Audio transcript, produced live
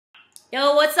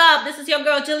Yo, what's up? This is your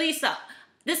girl, Jaleesa.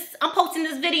 I'm posting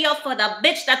this video for the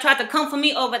bitch that tried to come for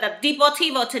me over the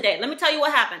Deportivo today. Let me tell you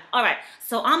what happened. All right,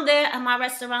 so I'm there at my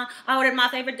restaurant. I ordered my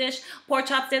favorite dish, pork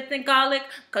chops dipped in garlic,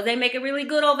 because they make it really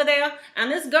good over there. And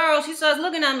this girl, she starts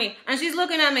looking at me, and she's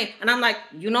looking at me. And I'm like,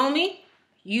 you know me?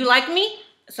 You like me?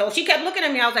 So she kept looking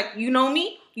at me. I was like, you know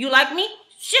me? You like me?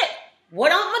 Shit,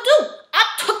 what I'm going to do? I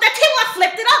took that table, I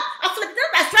flipped it up.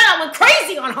 That's right, I went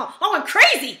crazy on her. I went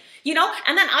crazy. You know,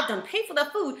 and then I done paid for the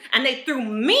food, and they threw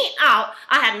me out.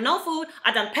 I had no food.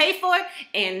 I done paid for it,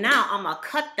 and now I'm going to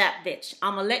cut that bitch.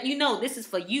 I'm going to let you know this is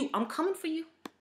for you. I'm coming for you.